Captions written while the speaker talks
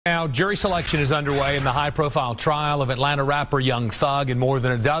Now, jury selection is underway in the high-profile trial of Atlanta rapper Young Thug and more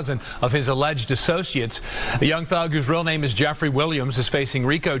than a dozen of his alleged associates. The Young Thug, whose real name is Jeffrey Williams, is facing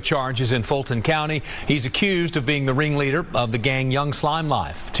RICO charges in Fulton County. He's accused of being the ringleader of the gang Young Slime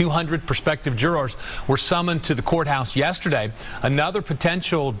Life. 200 prospective jurors were summoned to the courthouse yesterday. Another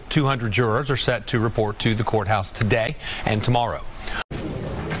potential 200 jurors are set to report to the courthouse today and tomorrow.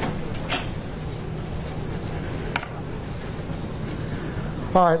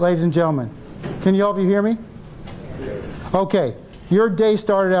 All right, ladies and gentlemen, can you all hear me? Okay, your day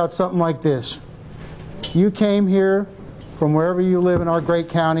started out something like this. You came here from wherever you live in our great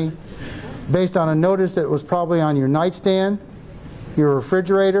county based on a notice that was probably on your nightstand, your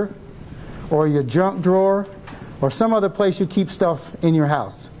refrigerator, or your junk drawer, or some other place you keep stuff in your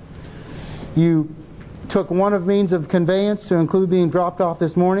house. You took one of means of conveyance to include being dropped off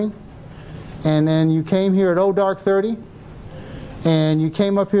this morning, and then you came here at dark 30. And you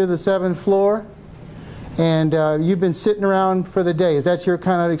came up here to the 7th floor, and you've been sitting around for the day. Is that your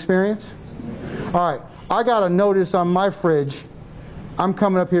kind of experience? All right. I got a notice on my fridge. I'm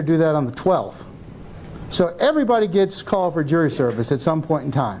coming up here to do that on the 12th. So everybody gets called for jury service at some point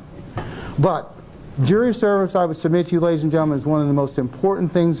in time. But jury service, I would submit to you, ladies and gentlemen, is one of the most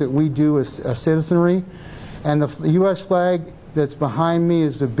important things that we do as a citizenry. And the U.S. flag that's behind me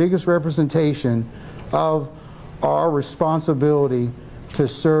is the biggest representation of our responsibility to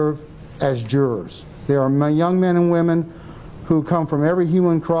serve as jurors. There are young men and women who come from every hue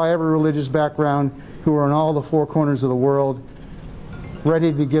and cry, every religious background, who are in all the four corners of the world,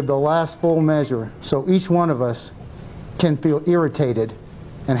 ready to give the last full measure so each one of us can feel irritated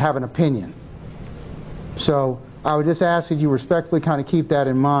and have an opinion. So I would just ask that you respectfully kind of keep that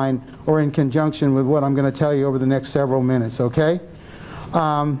in mind, or in conjunction with what I'm going to tell you over the next several minutes, okay?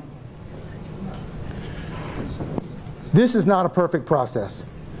 This is not a perfect process.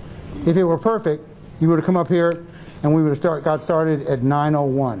 If it were perfect, you would have come up here and we would have got started at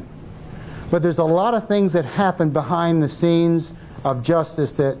 9:01. But there's a lot of things that happen behind the scenes of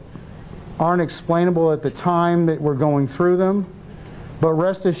justice that aren't explainable at the time that we're going through them. But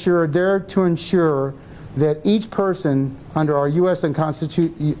rest assured, they're to ensure that each person under our U.S. and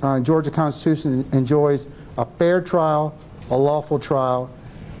Georgia Constitution enjoys a fair trial, a lawful trial,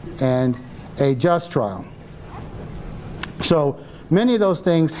 and a just trial. So many of those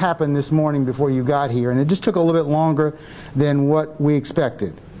things happened this morning before you got here, and it just took a little bit longer than what we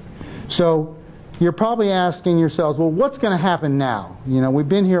expected. So you're probably asking yourselves, well, what's going to happen now? You know, we've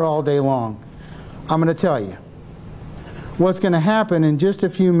been here all day long. I'm going to tell you. What's going to happen in just a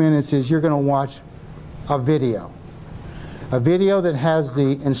few minutes is you're going to watch a video. A video that has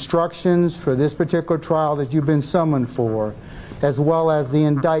the instructions for this particular trial that you've been summoned for, as well as the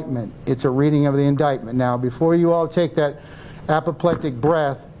indictment. It's a reading of the indictment. Now, before you all take that apoplectic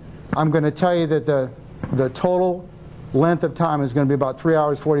breath, I'm going to tell you that the total length of time is going to be about 3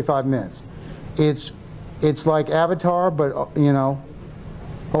 hours, 45 minutes. It's like Avatar, but, you know,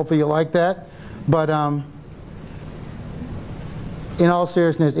 hopefully you like that. But in all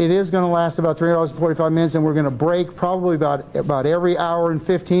seriousness, it is going to last about 3 hours and 45 minutes, and we're going to break probably about every hour and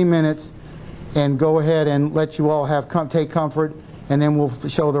 15 minutes and go ahead and let you all take comfort, and then we'll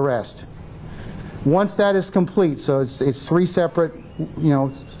show the rest. Once that is complete, so it's 3 separate, you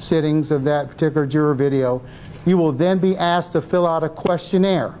know, sittings of that particular juror video, you will then be asked to fill out a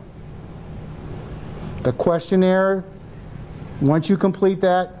questionnaire. The questionnaire, once you complete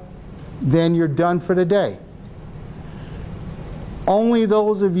that, then you're done for the day. Only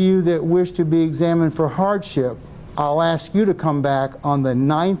those of you that wish to be examined for hardship, I'll ask you to come back on the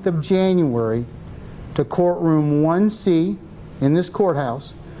 9th of January to courtroom 1C in this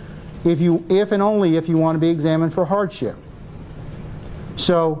courthouse, if and only if you want to be examined for hardship.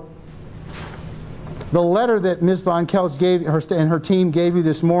 So the letter that Ms. Von Kelch and her team gave you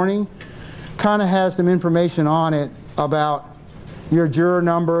this morning kind of has some information on it about your juror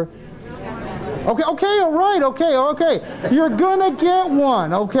number. Okay, all right, okay. You're gonna get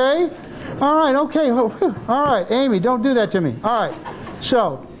one, okay? All right, okay. All right, Amy, don't do that to me. All right.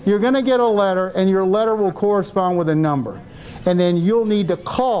 So you're going to get a letter, and your letter will correspond with a number. And then you'll need to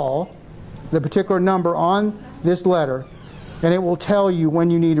call the particular number on this letter, and it will tell you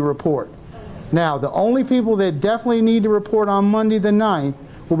when you need to report. Now, the only people that definitely need to report on Monday the 9th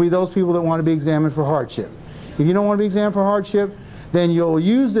will be those people that want to be examined for hardship. If you don't want to be examined for hardship, then you'll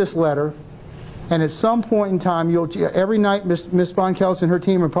use this letter. And at some point in time, every night, Ms. Von Kelch and her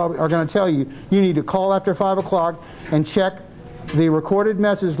team are going to tell you, you need to call after 5 o'clock and check the recorded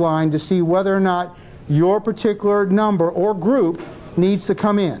message line to see whether or not your particular number or group needs to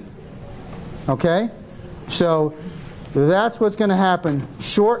come in. Okay? So That's what's going to happen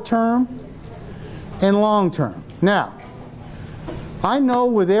short term and long term. Now, I know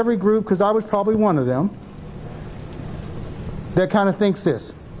with every group, because I was probably one of them, that kind of thinks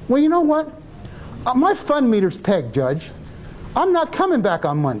this. Well, you know what? My fund meter's pegged, Judge. I'm not coming back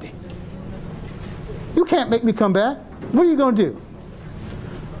on Monday. You can't make me come back. What are you going to do?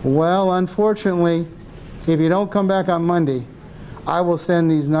 Well, unfortunately, if you don't come back on Monday, I will send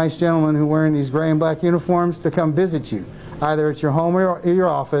these nice gentlemen who are wearing these gray and black uniforms to come visit you, either at your home or your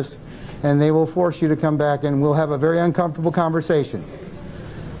office, and they will force you to come back, and we'll have a very uncomfortable conversation.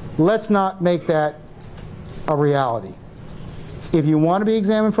 Let's not make that a reality. If you want to be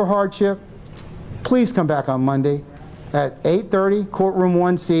examined for hardship, please come back on Monday at 8:30, courtroom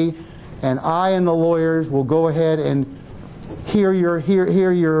 1C, and I and the lawyers will go ahead and hear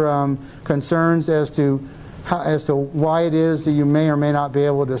your concerns as to why it is that you may or may not be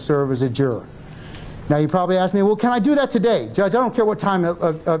able to serve as a juror. Now, you probably ask me, well, can I do that today? Judge, I don't care what time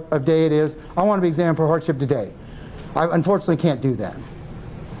of day it is. I want to be examined for hardship today. I unfortunately can't do that.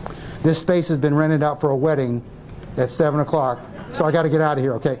 This space has been rented out for a wedding at 7 o'clock, so I got to get out of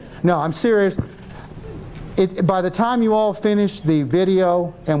here, okay? No, I'm serious. By the time you all finish the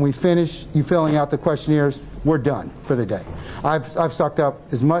video and we finish you filling out the questionnaires, we're done for the day. I've sucked up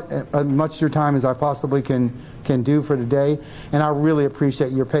as much of your time as I possibly can do for today, and I really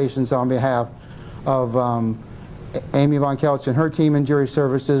appreciate your patience on behalf of Amy Von Kelch and her team in jury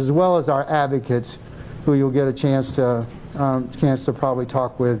services, as well as our advocates, who you'll get a chance to probably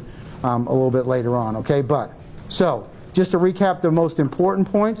talk with a little bit later on. Okay, so just to recap the most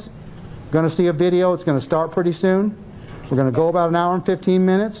important points. Going to see a video. It's going to start pretty soon. We're going to go about an hour and 15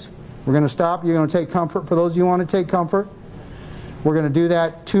 minutes. We're going to stop. You're going to take comfort for those of you who want to take comfort. We're going to do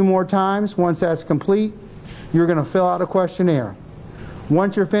that 2 more times. Once that's complete, you're going to fill out a questionnaire.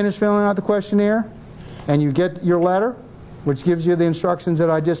 Once you're finished filling out the questionnaire and you get your letter, which gives you the instructions that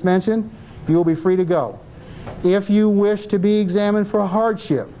I just mentioned, you will be free to go. If you wish to be examined for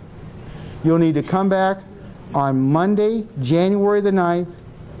hardship, you'll need to come back on Monday, January the 9th,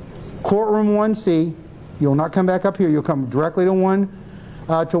 courtroom 1C. You'll not come back up here. You'll come directly to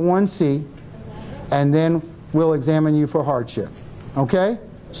 1C, and then we'll examine you for hardship. Okay?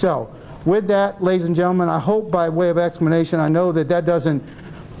 So, with that, ladies and gentlemen, I hope by way of explanation, I know that doesn't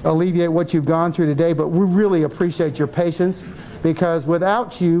alleviate what you've gone through today, but we really appreciate your patience, because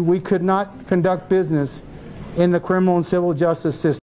without you, we could not conduct business in the criminal and civil justice system.